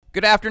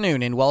Good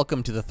afternoon and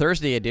welcome to the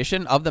Thursday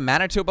edition of the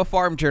Manitoba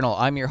Farm Journal.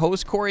 I'm your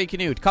host, Corey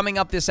Canute. Coming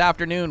up this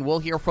afternoon, we'll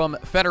hear from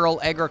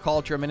Federal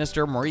Agriculture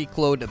Minister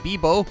Marie-Claude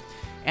Bibeau.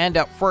 And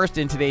up first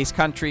in today's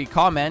country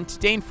comment,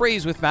 Dane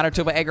Fries with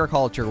Manitoba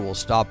Agriculture will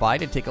stop by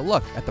to take a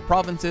look at the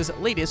province's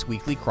latest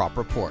weekly crop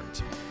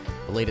report.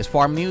 The latest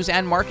farm news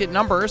and market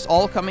numbers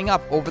all coming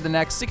up over the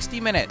next 60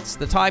 minutes.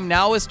 The time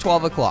now is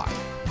 12 o'clock.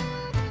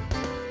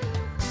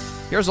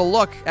 Here's a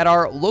look at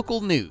our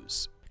local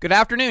news. Good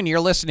afternoon.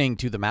 You're listening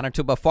to the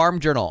Manitoba Farm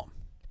Journal.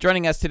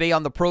 Joining us today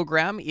on the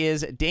program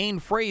is Dane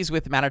Fries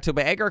with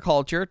Manitoba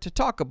Agriculture to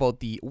talk about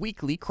the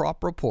weekly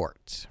crop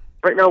report.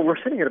 Right now, we're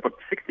sitting at about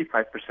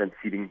 65%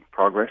 seeding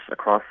progress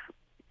across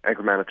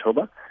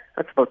Agri-Manitoba.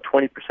 That's about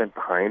 20%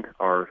 behind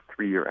our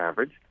three-year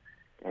average.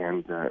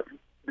 And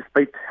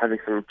despite having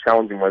some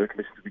challenging weather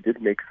conditions, we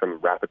did make some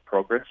rapid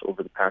progress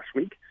over the past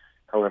week.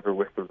 However,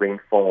 with the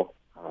rainfall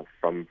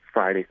from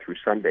Friday through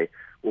Sunday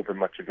over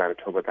much of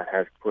Manitoba, that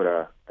has put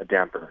a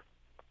damper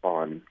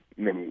on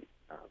many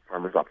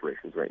farmers'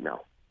 operations right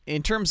now.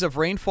 In terms of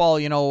rainfall,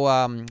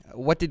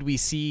 what did we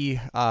see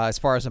as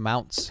far as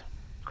amounts?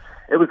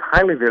 It was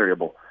highly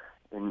variable.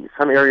 In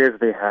some areas,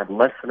 they had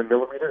less than a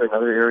millimeter. In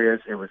other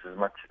areas, it was as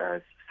much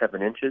as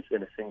 7 inches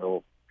in a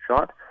single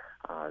shot.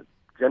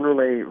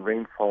 Generally,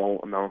 rainfall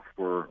amounts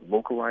were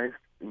localized,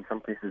 in some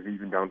cases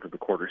even down to the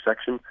quarter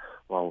section,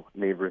 while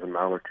neighbors a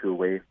mile or two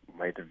away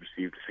might have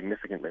received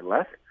significantly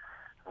less.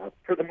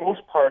 For the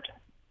most part,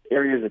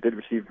 areas that did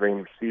receive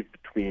rain received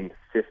between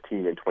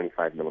 15 and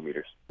 25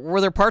 millimeters. Were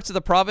there parts of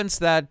the province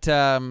that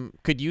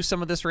could use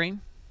some of this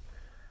rain?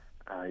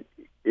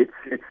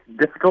 It's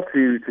difficult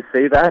to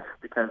say that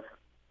because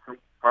some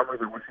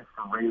farmers are wishing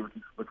for rain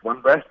with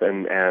one breath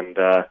and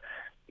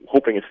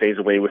hoping it stays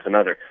away with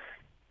another.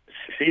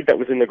 Seed that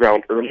was in the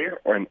ground earlier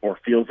or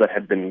fields that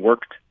had been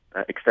worked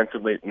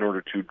extensively in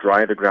order to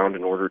dry the ground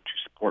in order to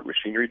support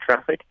machinery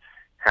traffic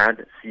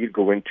had seed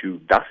go into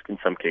dust in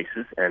some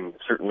cases and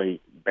certainly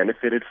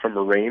benefited from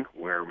a rain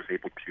where it was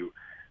able to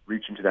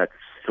reach into that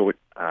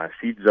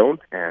seed zone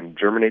and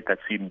germinate that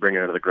seed and bring it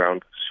out of the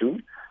ground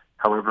soon.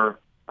 However,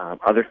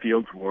 other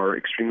fields were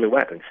extremely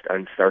wet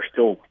and are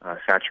still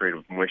saturated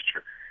with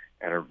moisture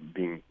and are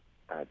being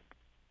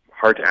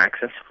hard to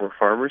access for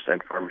farmers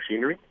and farm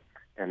machinery,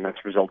 and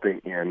that's resulting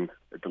in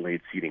delayed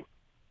seeding.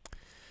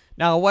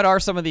 Now, what are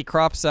some of the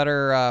crops that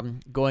are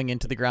going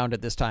into the ground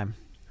at this time?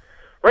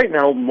 Right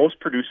now, most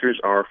producers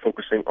are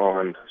focusing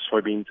on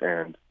soybeans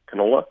and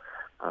canola.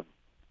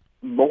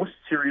 Most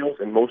cereals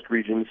in most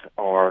regions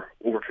are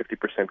over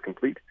 50%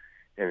 complete,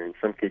 and in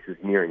some cases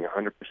nearing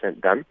 100%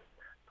 done.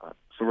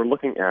 So we're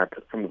looking at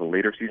some of the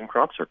later season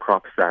crops, or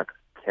crops that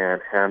can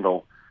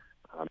handle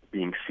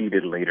being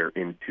seeded later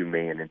into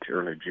May and into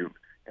early June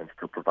and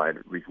still provide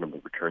reasonable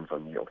returns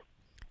on yield.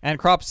 And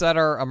crops that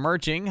are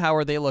emerging, how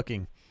are they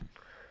looking?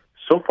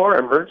 So far,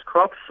 emerged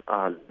crops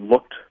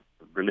looked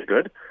really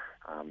good.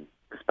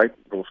 Despite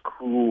those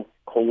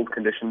cold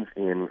conditions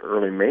in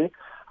early May,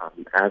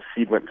 as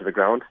seed went into the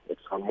ground, it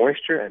saw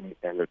moisture and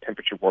the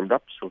temperature warmed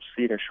up, so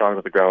seed has shot out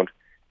of the ground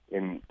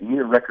in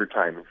near record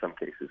time in some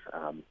cases,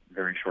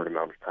 very short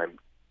amount of time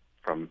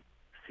from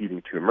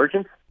seeding to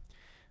emergence.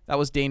 That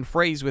was Dane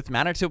Fries with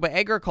Manitoba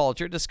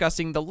Agriculture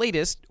discussing the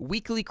latest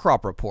weekly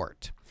crop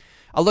report.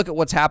 A look at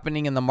what's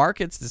happening in the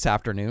markets this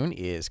afternoon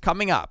is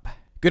coming up.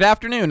 Good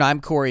afternoon,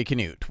 I'm Corey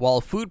Canute. While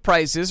food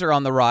prices are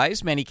on the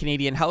rise, many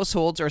Canadian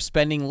households are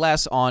spending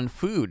less on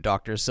food.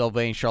 Dr.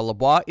 Sylvain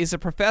Charlebois is a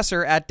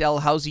professor at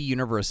Dalhousie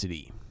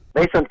University.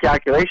 Based on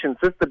calculations,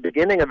 since the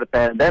beginning of the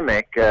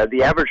pandemic,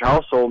 the average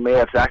household may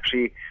have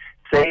actually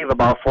saved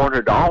about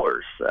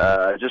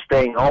 $400 just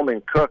staying home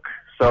and cook.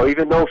 So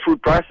even though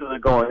food prices are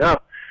going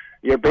up,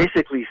 you're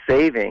basically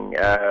saving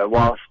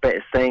while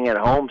staying at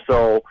home.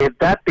 So if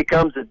that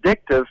becomes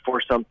addictive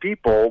for some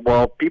people,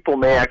 well, people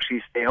may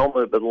actually stay home a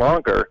little bit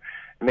longer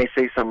and may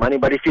save some money.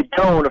 But if you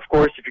don't, of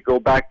course, if you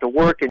go back to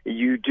work and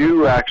you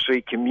do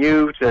actually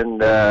commute and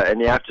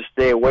you have to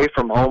stay away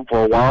from home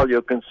for a while,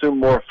 you'll consume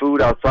more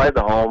food outside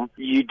the home.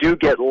 You do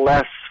get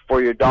less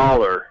for your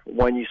dollar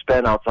when you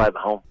spend outside the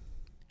home.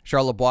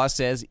 Charlebois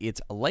says it's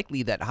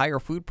likely that higher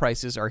food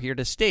prices are here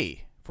to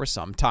stay for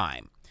some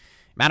time.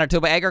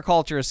 Manitoba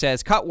Agriculture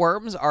says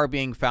cutworms are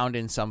being found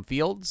in some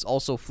fields.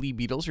 Also, flea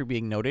beetles are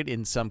being noted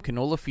in some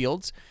canola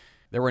fields.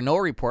 There were no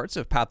reports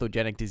of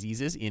pathogenic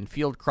diseases in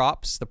field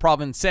crops. The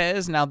province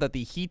says now that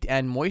the heat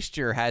and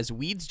moisture has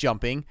weeds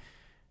jumping,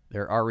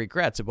 there are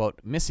regrets about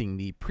missing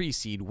the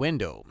pre-seed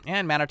window.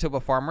 And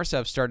Manitoba farmers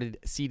have started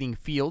seeding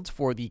fields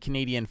for the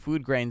Canadian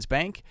Food Grains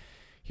Bank.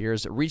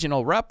 Here's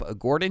Regional Rep.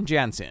 Gordon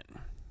Jansen.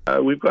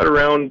 We've got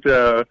around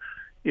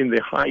in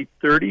the high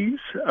 30s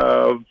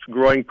of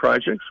growing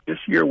projects. This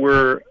year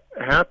we're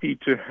happy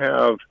to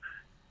have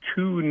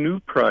 2 new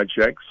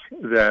projects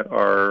that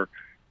are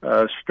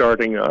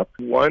starting up.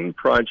 One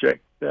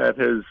project that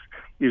is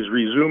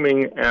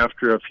resuming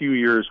after a few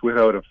years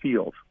without a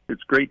field.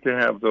 It's great to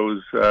have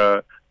those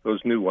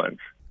new ones.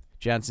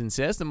 Jansen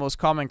says the most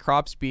common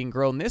crops being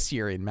grown this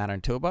year in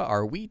Manitoba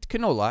are wheat,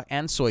 canola,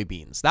 and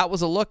soybeans. That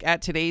was a look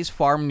at today's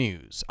farm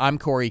news. I'm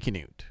Corey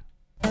Canute.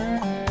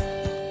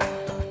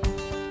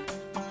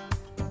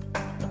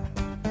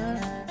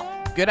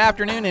 Good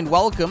afternoon and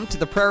welcome to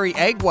the Prairie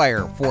Ag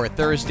Wire for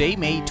Thursday,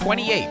 May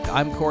 28th.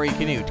 I'm Corey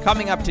Canute.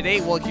 Coming up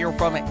today, we'll hear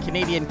from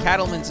Canadian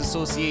Cattlemen's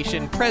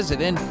Association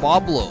President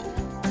Bob Lowe.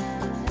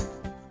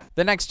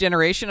 The next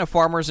generation of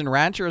farmers and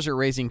ranchers are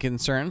raising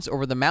concerns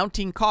over the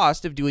mounting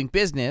cost of doing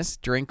business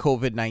during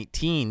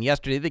COVID-19.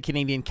 Yesterday, the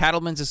Canadian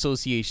Cattlemen's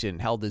Association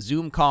held a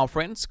Zoom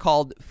conference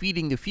called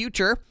Feeding the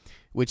Future,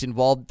 which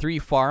involved 3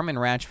 farm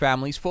and ranch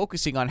families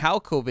focusing on how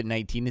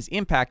COVID-19 is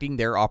impacting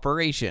their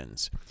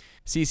operations.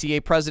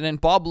 CCA President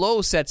Bob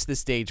Lowe sets the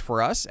stage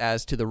for us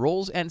as to the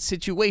roles and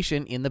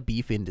situation in the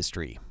beef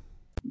industry.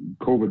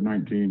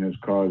 COVID-19 has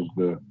caused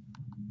the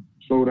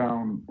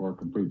slowdown or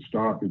complete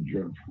stoppage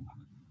of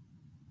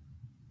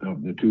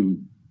the two,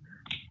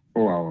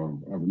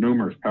 of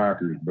numerous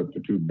packers, but the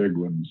 2 big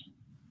ones,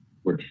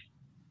 which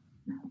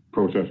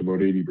process about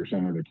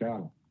 80% of the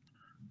cattle.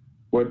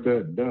 What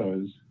that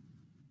does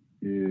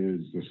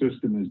is the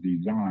system is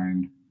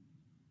designed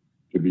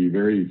to be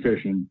very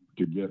efficient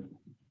to get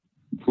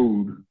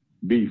food,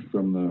 beef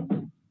from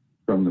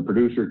the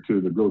producer to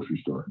the grocery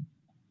store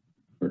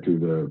or to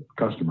the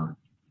customer.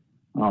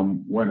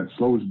 When it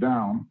slows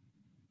down,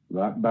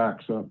 that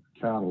backs up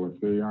cattle. If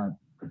they aren't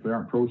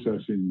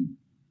processing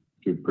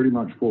to pretty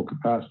much full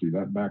capacity,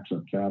 that backs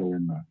up cattle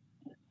in the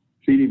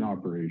feeding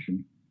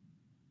operation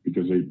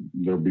because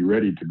they'll be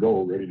ready to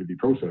go, ready to be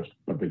processed,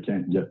 but they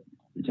can't get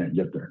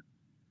there.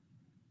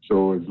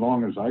 So as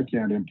long as I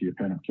can't empty a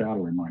pen of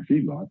cattle in my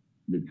feedlot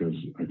because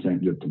I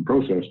can't get them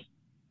processed,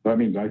 that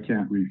means I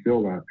can't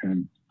refill that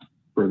pen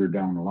further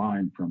down the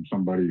line from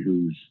somebody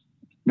who's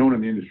known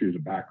in the industry as a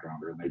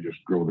backgrounder, and they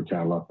just grow the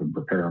cattle up and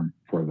prepare them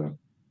for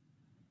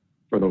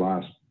the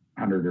last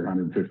 100 or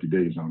 150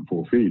 days on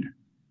full feed,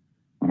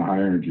 on a high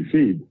energy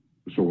feed.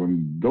 So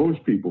when those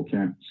people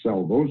can't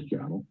sell those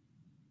cattle,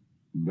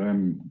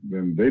 then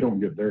they don't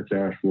get their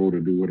cash flow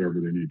to do whatever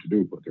they need to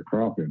do, put their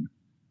crop in.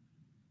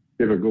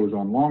 If it goes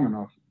on long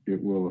enough,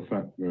 it will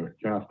affect the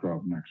calf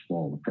crop next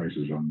fall. The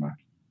prices on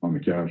the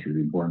calves are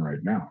being born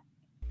right now.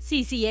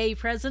 CCA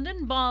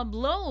President Bob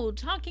Lowe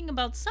talking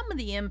about some of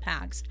the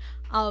impacts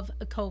of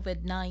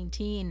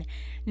COVID-19.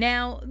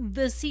 Now,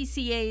 the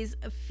CCA's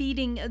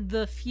Feeding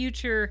the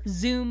Future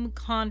Zoom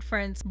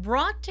conference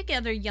brought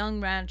together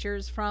young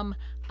ranchers from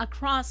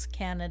across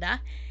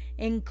Canada,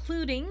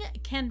 including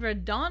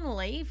Kendra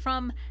Donnelly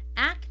from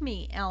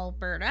Acme,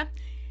 Alberta.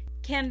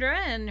 Kendra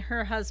and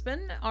her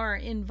husband are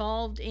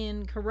involved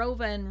in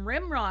Korova and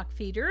Rimrock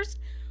feeders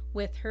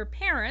with her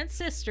parents,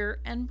 sister,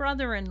 and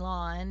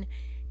brother-in-law. And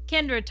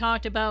Kendra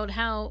talked about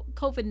how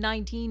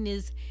COVID-19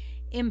 is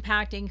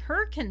impacting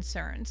her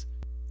concerns.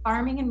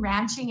 Farming and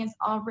ranching is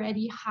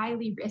already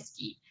highly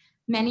risky.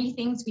 Many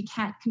things we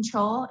can't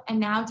control, and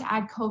now to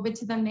add COVID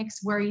to the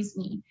mix worries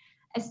me,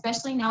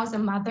 especially now as a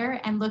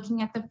mother and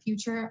looking at the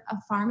future of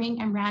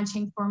farming and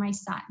ranching for my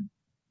son.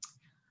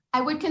 I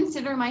would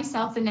consider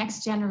myself the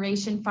next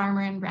generation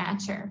farmer and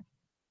rancher,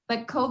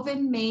 but COVID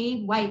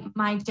may wipe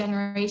my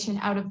generation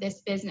out of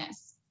this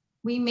business.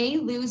 We may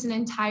lose an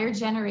entire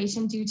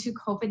generation due to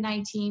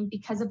COVID-19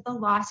 because of the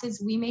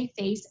losses we may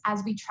face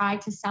as we try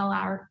to sell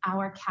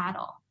our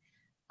cattle.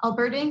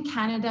 Alberta and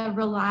Canada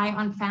rely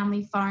on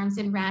family farms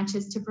and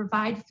ranches to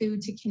provide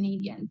food to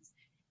Canadians.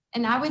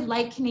 And I would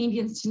like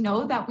Canadians to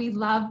know that we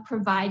love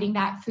providing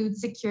that food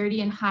security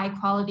and high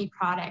quality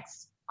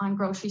products on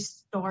grocery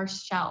store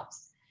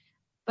shelves.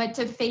 But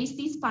to face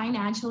these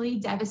financially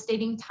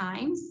devastating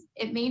times,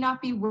 it may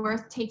not be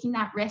worth taking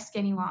that risk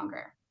any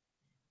longer.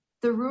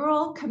 The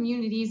rural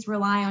communities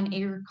rely on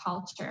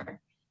agriculture.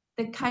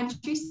 The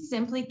country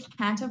simply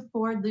can't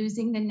afford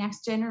losing the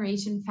next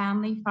generation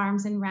family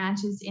farms and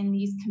ranches in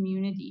these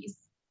communities.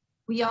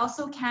 We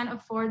also can't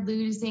afford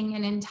losing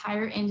an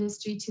entire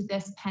industry to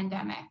this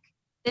pandemic.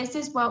 This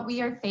is what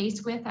we are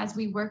faced with as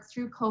we work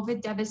through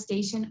COVID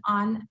devastation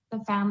on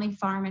the family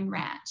farm and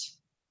ranch.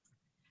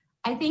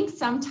 I think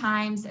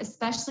sometimes,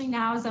 especially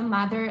now as a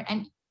mother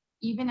and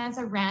even as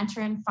a rancher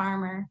and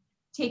farmer,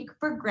 take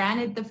for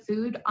granted the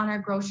food on our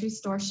grocery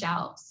store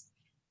shelves.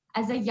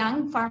 As a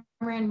young farmer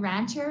and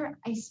rancher,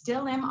 I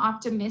still am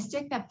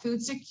optimistic that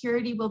food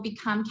security will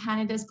become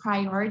Canada's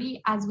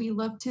priority as we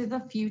look to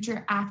the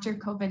future after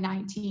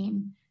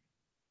COVID-19.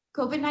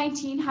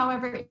 COVID-19,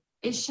 however,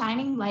 is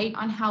shining light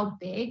on how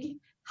big,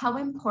 how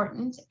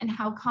important, and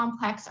how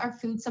complex our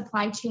food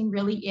supply chain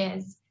really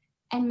is.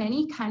 And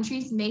many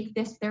countries make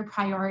this their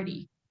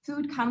priority.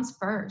 Food comes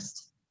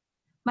first.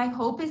 My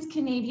hope is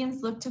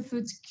Canadians look to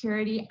food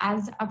security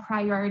as a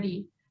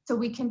priority, so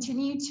we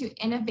continue to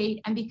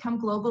innovate and become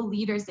global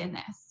leaders in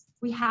this.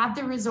 We have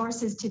the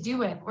resources to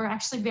do it. We're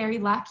actually very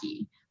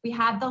lucky. We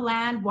have the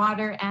land,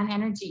 water, and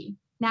energy.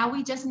 Now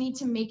we just need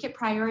to make it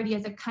priority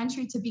as a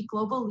country to be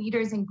global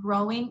leaders in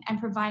growing and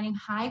providing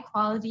high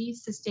quality,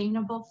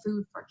 sustainable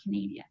food for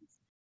Canadians.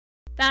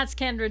 That's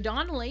Kendra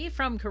Donnelly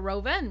from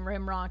Korova and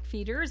Rimrock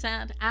Feeders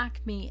at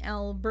Acme,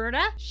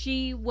 Alberta.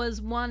 She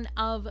was one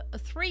of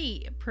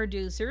 3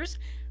 producers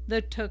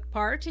that took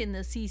part in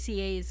the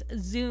CCA's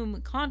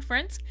Zoom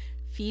conference,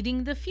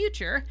 Feeding the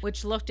Future,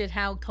 which looked at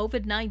how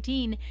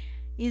COVID-19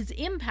 is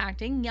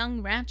impacting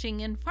young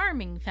ranching and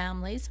farming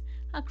families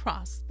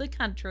across the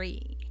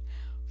country.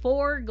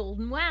 For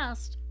Golden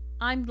West,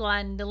 I'm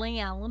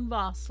Glendalee Allen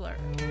Vossler.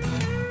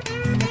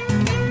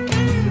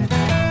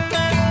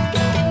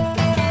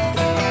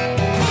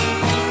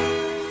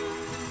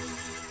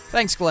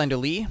 Thanks,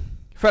 Glendalee.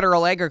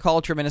 Federal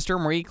Agriculture Minister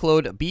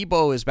Marie-Claude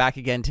Bibeau is back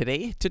again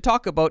today to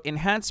talk about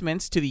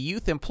enhancements to the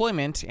Youth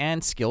Employment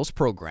and Skills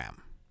Program.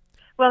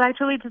 Well,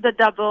 actually,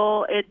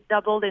 it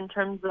doubled in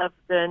terms of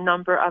the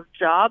number of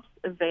jobs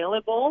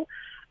available.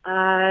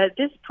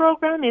 This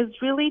program is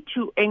really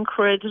to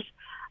encourage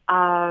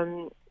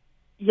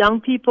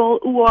young people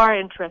who are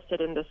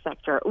interested in the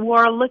sector, who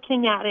are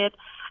looking at it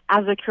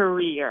as a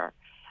career.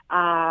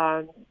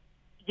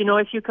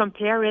 If you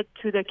compare it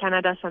to the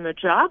Canada Summer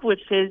Job,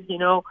 which is,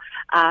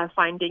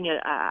 finding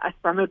a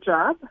summer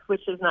job,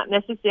 which is not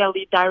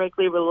necessarily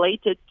directly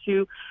related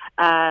to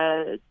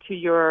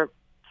your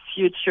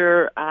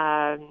future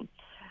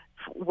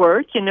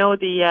work,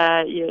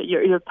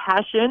 your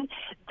passion.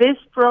 This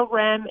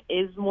program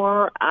is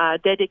more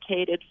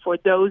dedicated for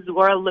those who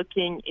are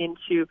looking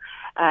into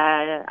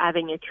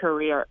having a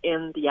career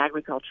in the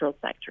agricultural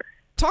sector.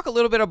 Talk a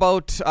little bit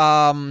about,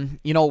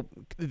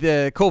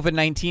 the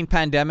COVID-19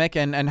 pandemic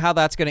and how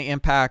that's going to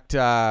impact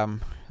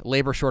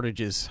labor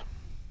shortages.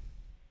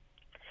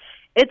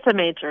 It's a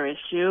major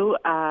issue,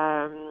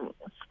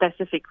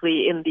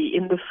 specifically in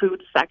the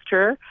food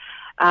sector.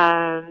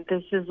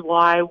 This is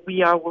why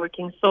we are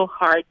working so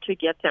hard to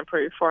get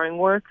temporary foreign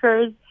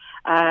workers.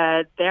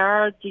 There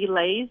are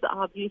delays,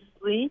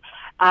 obviously,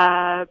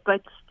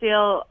 but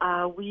still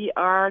we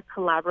are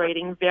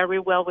collaborating very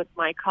well with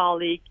my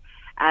colleague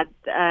at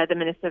the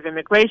Minister of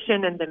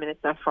Immigration and the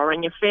Minister of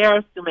Foreign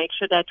Affairs to make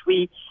sure that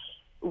we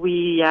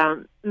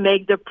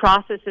make the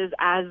processes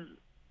as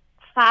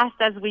fast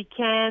as we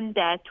can,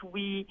 that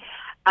we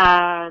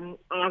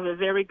have a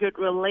very good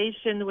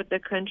relation with the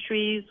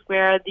countries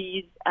where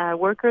these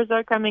workers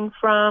are coming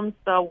from,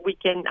 so we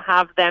can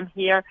have them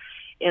here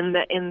in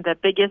the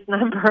biggest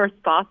numbers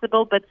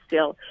possible. But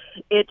still,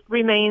 it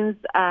remains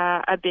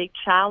a big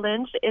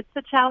challenge. It's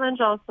a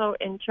challenge also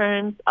in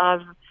terms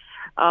of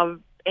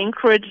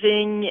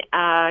encouraging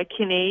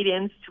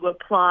Canadians to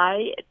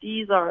apply.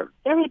 These are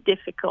very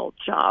difficult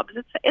jobs.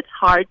 It's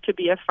hard to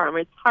be a farmer.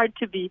 It's hard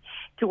to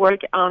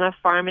work on a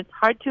farm. It's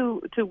hard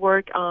to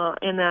work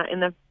in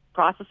a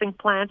processing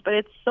plant. But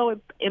it's so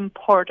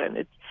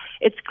important.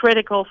 It's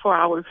critical for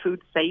our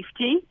food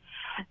safety,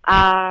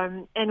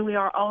 and we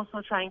are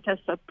also trying to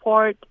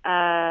support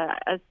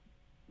as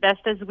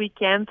best as we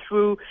can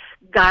through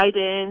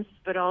guidance,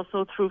 but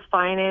also through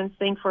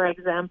financing. For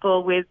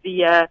example, with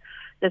the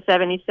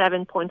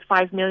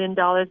 $77.5 million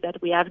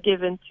that we have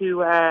given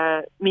to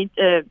meat,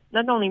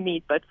 not only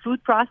meat, but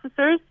food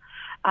processors,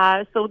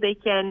 so they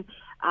can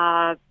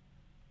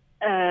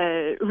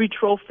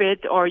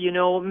retrofit or,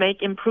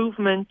 make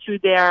improvement to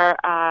their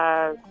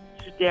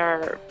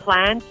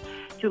plant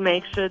to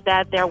make sure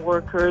that their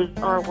workers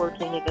are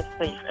working in a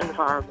safe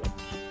environment.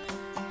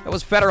 That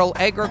was Federal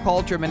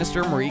Agriculture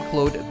Minister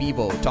Marie-Claude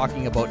Bibeau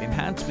talking about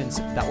enhancements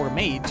that were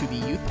made to the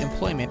Youth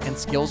Employment and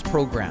Skills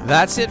Program.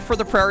 That's it for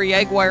the Prairie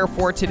Ag Wire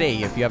for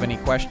today. If you have any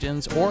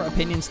questions or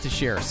opinions to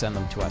share, send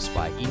them to us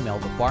by email,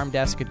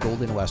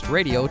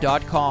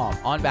 thefarmdesk@goldenwestradio.com.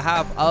 On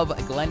behalf of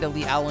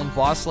Glendalee Allen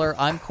Vossler,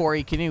 I'm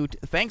Corey Canute.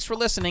 Thanks for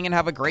listening and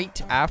have a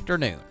great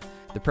afternoon.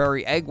 The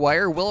Prairie Ag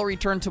Wire will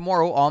return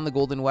tomorrow on the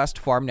Golden West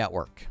Farm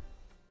Network.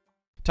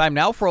 Time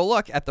now for a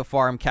look at the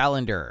farm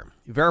calendar.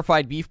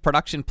 Verified Beef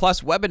Production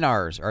Plus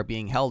webinars are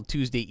being held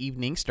Tuesday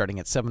evening starting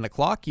at 7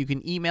 o'clock. You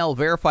can email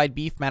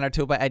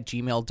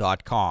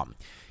verifiedbeefmanitoba@gmail.com.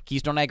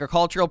 Keystone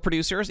Agricultural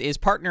Producers is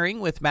partnering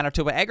with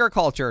Manitoba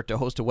Agriculture to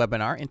host a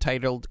webinar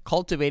entitled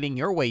Cultivating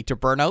Your Way to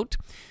Burnout.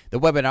 The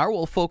webinar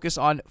will focus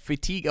on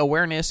fatigue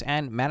awareness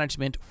and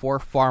management for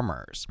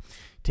farmers.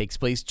 It takes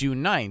place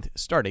June 9th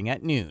starting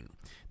at noon.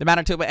 The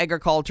Manitoba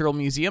Agricultural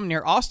Museum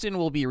near Austin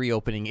will be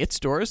reopening its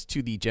doors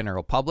to the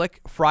general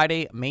public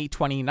Friday, May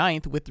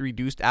 29th with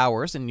reduced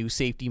hours and new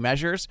safety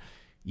measures.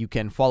 You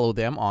can follow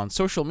them on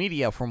social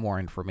media for more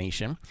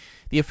information.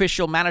 The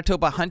official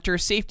Manitoba Hunter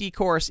Safety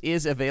Course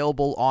is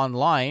available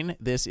online.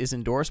 This is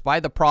endorsed by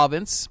the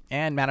province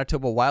and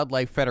Manitoba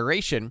Wildlife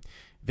Federation.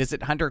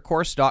 Visit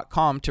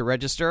huntercourse.com to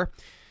register.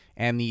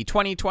 And the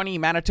 2020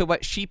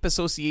 Manitoba Sheep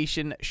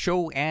Association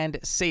Show and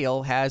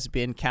Sale has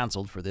been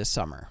canceled for this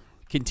summer.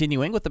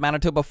 Continuing with the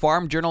Manitoba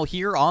Farm Journal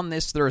here on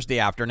this Thursday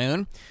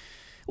afternoon,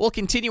 we'll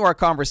continue our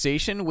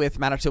conversation with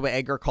Manitoba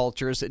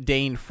Agriculture's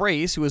Dane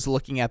Fraze, who is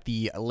looking at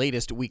the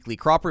latest weekly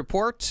crop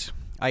report.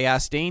 I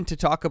asked Dane to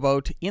talk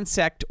about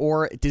insect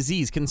or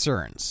disease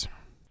concerns.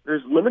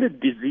 There's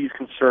limited disease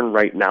concern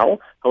right now.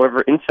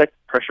 However, insect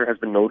pressure has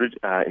been noted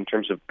in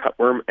terms of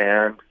cutworm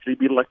and flea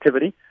beetle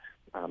activity.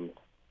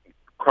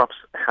 Crops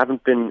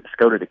haven't been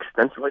scouted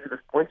extensively to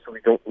this point, so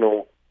we don't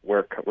know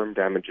where cutworm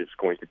damage is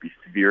going to be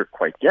severe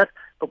quite yet,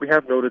 but we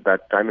have noted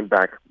that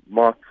diamondback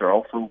moths are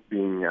also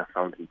being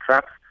found in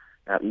traps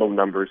at low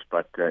numbers,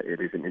 but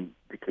it is an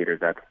indicator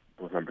that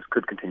those numbers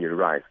could continue to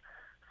rise.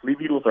 Flea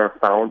beetles are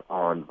found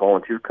on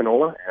volunteer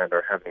canola and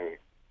are having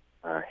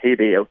a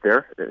heyday out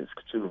there. It's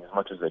consuming as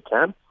much as they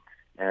can,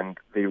 and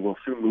they will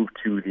soon move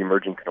to the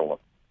emerging canola.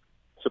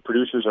 So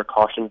producers are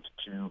cautioned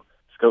to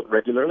scout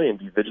regularly and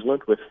be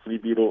vigilant with flea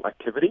beetle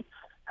activity.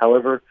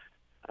 However,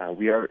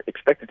 we are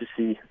expected to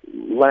see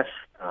less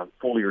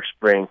foliar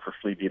spraying for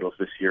flea beetles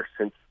this year,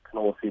 since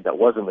canola seed that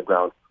was in the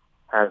ground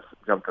has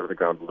jumped out of the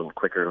ground a little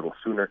quicker, a little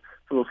sooner.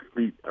 So those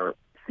flea beetle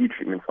seed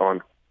treatments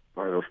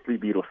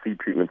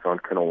on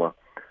canola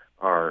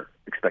are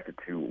expected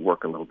to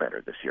work a little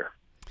better this year.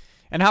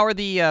 And how are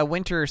the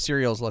winter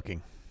cereals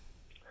looking?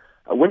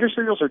 Winter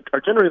cereals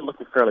are generally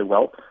looking fairly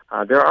well.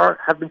 There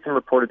have been some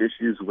reported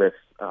issues with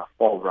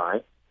fall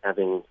rye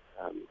having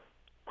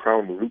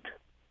crown root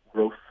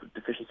growth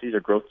deficiencies or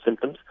growth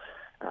symptoms.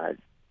 It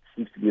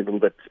seems to be a little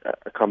bit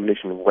a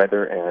combination of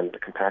weather and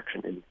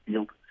compaction in the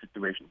field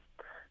situation.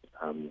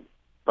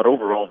 But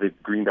overall,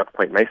 they've greened up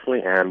quite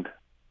nicely, and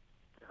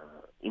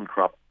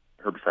in-crop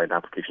herbicide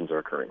applications are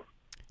occurring.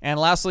 And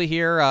lastly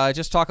here,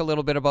 just talk a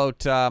little bit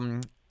about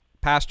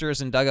pastures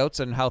and dugouts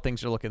and how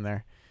things are looking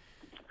there.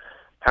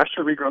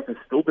 Pasture regrowth has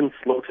still been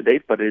slow to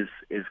date, but is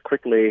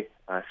quickly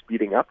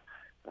speeding up.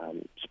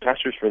 So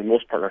pastures, for the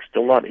most part, are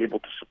still not able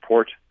to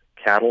support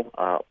cattle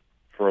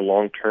for a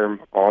long term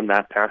on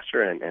that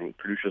pasture, and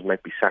producers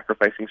might be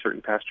sacrificing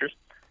certain pastures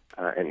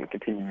and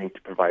continuing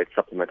to provide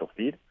supplemental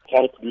feed.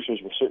 Cattle producers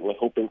were certainly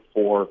hoping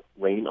for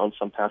rain on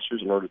some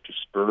pastures in order to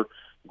spur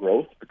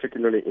growth,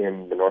 particularly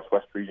in the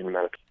northwest region of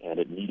Manitoba, and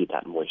it needed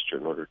that moisture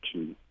in order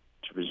to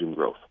resume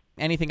growth.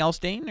 Anything else,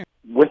 Dane?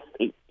 With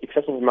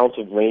excessive amounts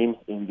of rain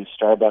in the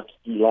Starbuck,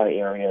 Eli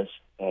areas,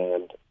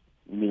 and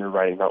near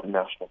Riding Mountain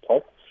National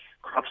Park,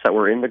 crops that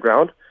were in the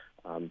ground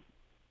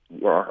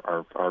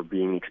are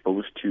being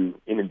exposed to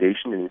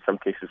inundation, and in some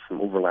cases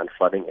some overland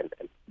flooding and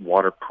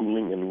water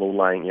pooling in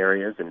low-lying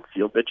areas and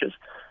field ditches.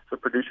 So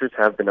producers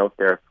have been out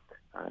there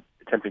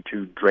attempting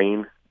to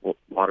drain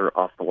water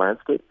off the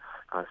landscape.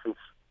 Since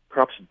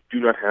crops do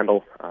not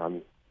handle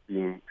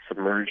being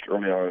submerged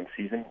early on in the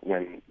season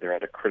when they're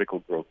at a critical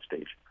growth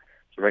stage.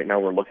 So right now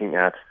we're looking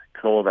at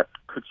canola that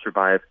could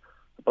survive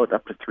about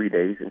up to 3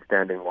 days in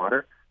standing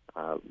water,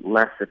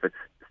 less if it's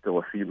still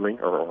a seedling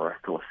or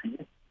still a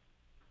seed,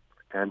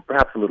 and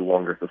perhaps a little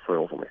longer if the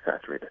soil is only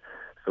saturated.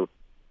 So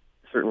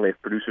certainly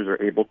if producers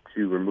are able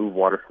to remove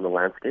water from the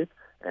landscape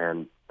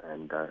and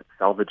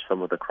salvage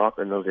some of the crop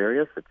in those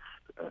areas, it's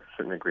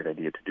certainly a great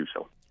idea to do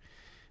so.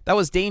 That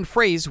was Dane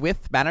Frais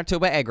with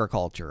Manitoba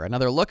Agriculture.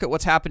 Another look at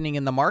what's happening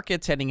in the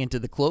markets heading into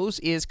the close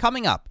is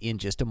coming up in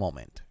just a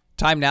moment.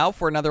 Time now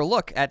for another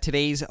look at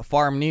today's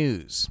farm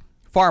news.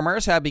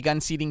 Farmers have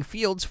begun seeding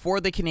fields for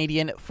the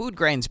Canadian Food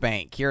Grains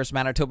Bank. Here's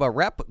Manitoba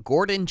Rep.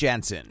 Gordon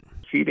Jensen.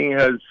 Seeding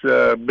has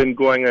been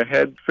going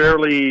ahead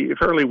fairly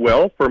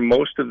well for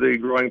most of the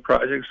growing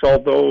projects,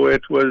 although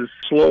it was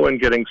slow in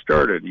getting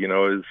started. You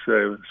know, it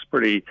was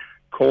pretty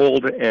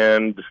cold,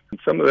 and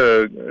some of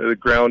the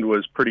ground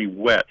was pretty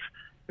wet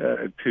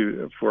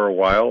for a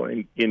while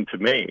into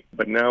May.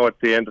 But now at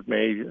the end of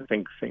May, I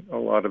think a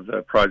lot of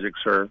the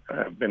projects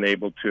have been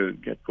able to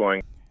get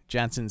going.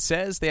 Jansen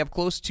says they have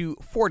close to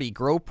 40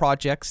 grow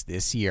projects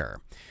this year.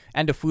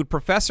 And a food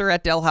professor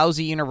at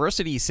Dalhousie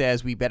University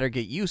says we better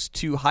get used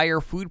to higher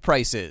food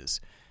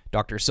prices.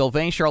 Dr.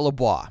 Sylvain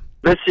Charlebois.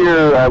 This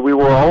year, we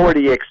were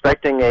already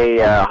expecting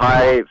a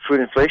high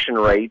food inflation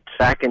rate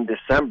back in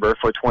December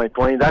for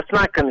 2020. That's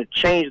not going to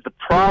change. The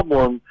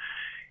problem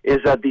is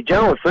that the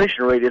general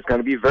inflation rate is going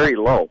to be very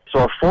low.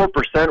 So a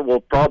 4% will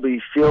probably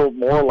feel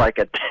more like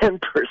a 10%.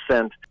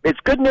 It's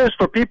good news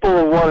for people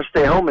who want to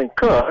stay home and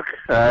cook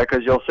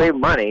because you'll save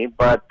money,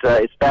 but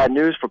it's bad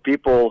news for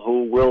people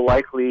who will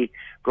likely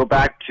go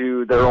back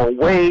to their old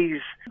ways,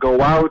 go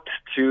out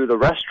to the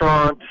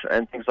restaurant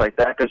and things like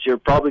that, because you're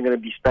probably going to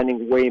be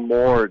spending way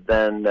more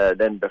than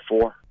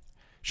before.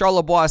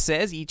 Charlebois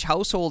says each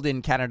household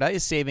in Canada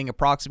is saving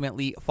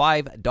approximately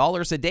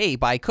 $5 a day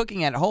by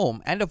cooking at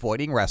home and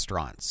avoiding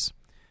restaurants.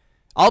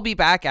 I'll be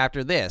back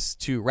after this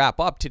to wrap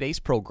up today's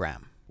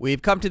program.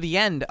 We've come to the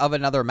end of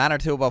another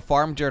Manitoba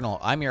Farm Journal.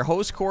 I'm your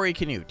host, Corey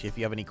Canute. If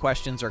you have any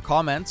questions or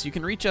comments, you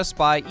can reach us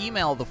by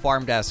email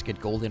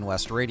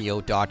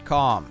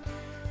thefarmdesk@goldenwestradio.com.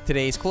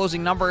 Today's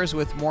closing numbers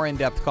with more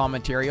in-depth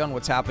commentary on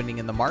what's happening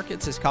in the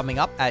markets is coming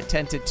up at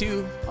 10 to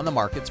 2 on the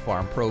Markets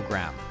Farm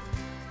program.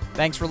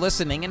 Thanks for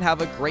listening and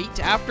have a great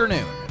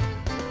afternoon.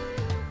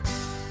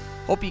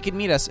 Hope you can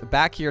meet us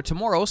back here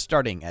tomorrow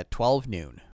starting at 12 noon.